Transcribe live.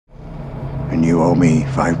and you owe me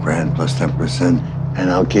 $5,000 plus 10%,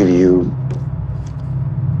 and I'll give you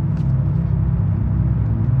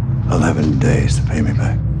 11 days to pay me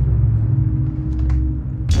back.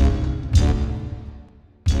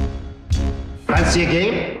 Fancy a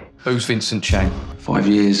game? Who's Vincent Qiang? 5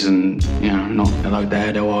 years and, not hello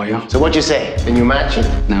dad, how are you? So what'd you say? Can you match it?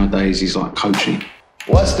 Nowadays he's like coaching.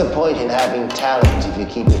 What's the point in having talent if you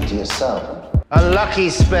keep it to yourself? Unlucky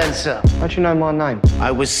Spencer. How'd you know my name?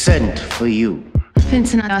 I was sent for you.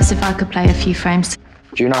 Vincent asked if I could play a few frames.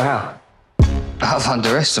 Do you know how? I've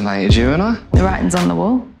underestimated you, and I? The writing's on the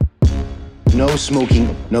wall. No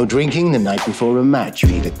smoking, no drinking the night before a match. You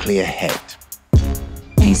need a clear head.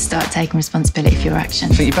 You need to start taking responsibility for your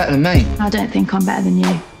actions. I think you're better than me. I don't think I'm better than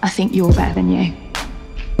you. I think you're better than you.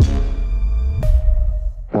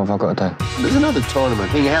 What have I got to do? There's another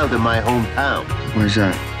tournament being held in my hometown. Where's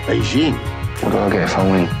that? Beijing. What do I get if I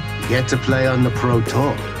win? You get to play on the pro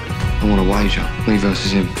tour. I want to wager. Me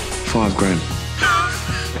versus him. $5,000.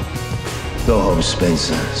 Go home,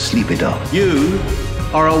 Spencer. Sleep it off. You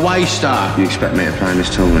are a waster. You expect me to play in this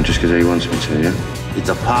tournament just because he wants me to, yeah? It's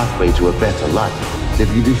a pathway to a better life.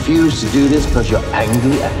 If you refuse to do this because you're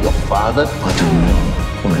angry at your father, I don't know.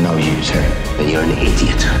 All I know you, sir. then you're an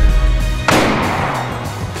idiot.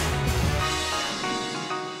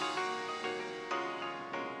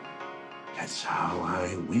 That's how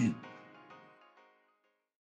I win.